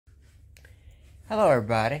Hello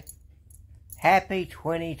everybody. Happy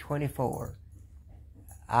 2024.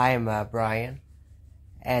 I am Brian,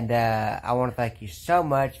 and I want to thank you so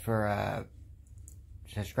much for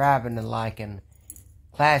subscribing and liking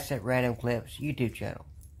Classic Random Clips YouTube channel.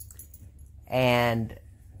 And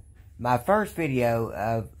my first video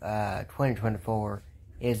of 2024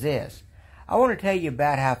 is this. I want to tell you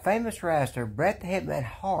about how famous wrestler Bret the Hitman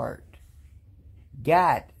Hart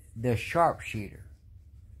got the SharpShooter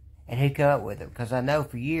and who came up with it. Because I know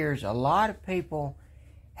for years a lot of people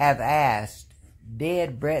have asked,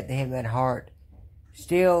 did Bret the Hitman Hart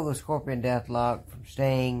steal the Scorpion Deathlock from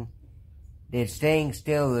Sting? Did Sting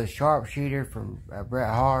steal the SharpShooter from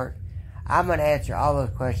Bret Hart? I'm going to answer all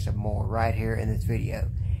those questions and more right here in this video,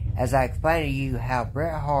 as I explain to you how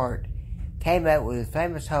Bret Hart came up with his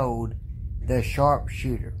famous hold, the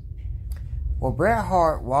SharpShooter. Well, Bret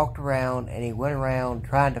Hart walked around and he went around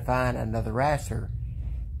trying to find another wrestler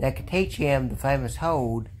that could teach him the famous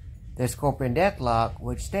hold, the Scorpion Deathlock,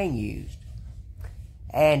 which Sting used.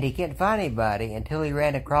 And he couldn't find anybody until he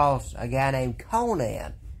ran across a guy named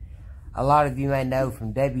Conan. A lot of you may know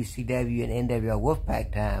from WCW and NWO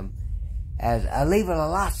Wolfpack time as Aliva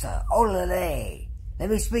Lalasa, Olale. Let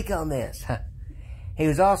me speak on this. He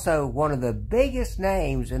was also one of the biggest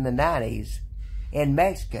names in the 90s in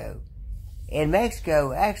Mexico. In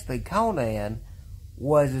Mexico, actually, Conan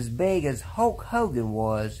was as big as Hulk Hogan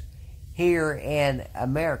was here in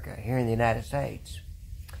America, here in the United States.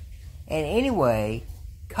 And anyway,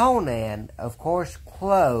 Conan, of course,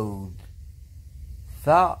 taught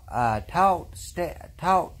Bret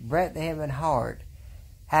the Hitman Hart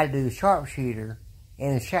how to do the SharpShooter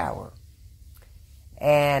in the shower.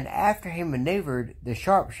 And after he maneuvered the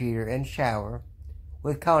SharpShooter in the shower,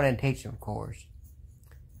 with Conan teaching, of course,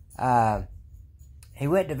 he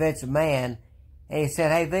went to Vince McMahon and he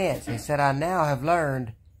said, "Hey Vince," he said, "I now have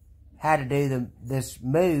learned how to do this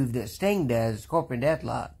move that Sting does, Scorpion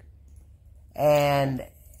Deathlock." And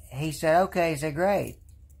he said, "Okay." He said, "Great."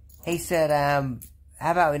 He said,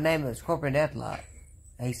 "How about we name it Scorpion Deathlock?"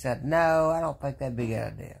 He said, "No, I don't think that'd be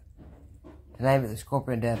a good idea to name it the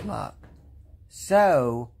Scorpion Deathlock."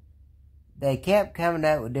 So they kept coming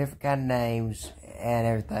up with different kind of names and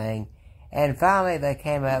everything, and finally they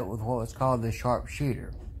came up with what was called the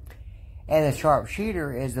SharpShooter. And the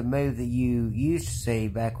SharpShooter is the move that you used to see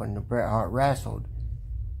back when Bret Hart wrestled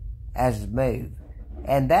as a move.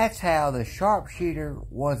 And that's how the SharpShooter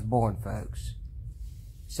was born, folks.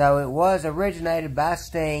 So it was originated by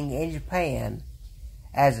Sting in Japan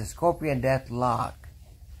as a Scorpion Deathlock.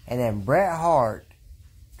 And then Bret Hart,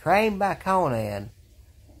 trained by Conan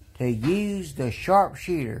to use the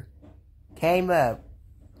SharpShooter, came up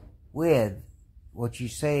with what you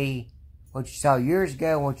saw years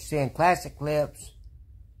ago, what you see in classic clips,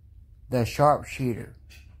 the SharpShooter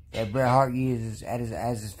that Bret Hart uses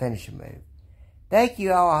as his finishing move. Thank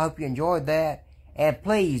you all. I hope you enjoyed that. And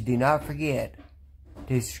please do not forget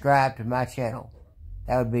to subscribe to my channel.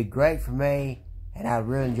 That would be great for me, and I would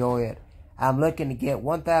really enjoy it. I'm looking to get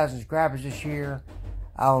 1,000 subscribers this year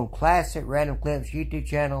on Classic Random Clips YouTube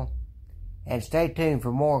channel. And stay tuned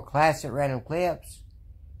for more Classic Random Clips,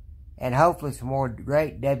 and hopefully some more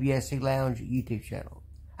great WSC Lounge YouTube channel.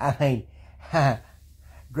 I mean,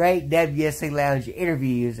 great WSC Lounge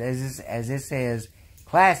interviews, as this says,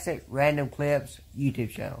 Classic Random Clips YouTube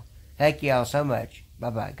channel. Thank you all so much.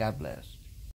 Bye-bye. God bless.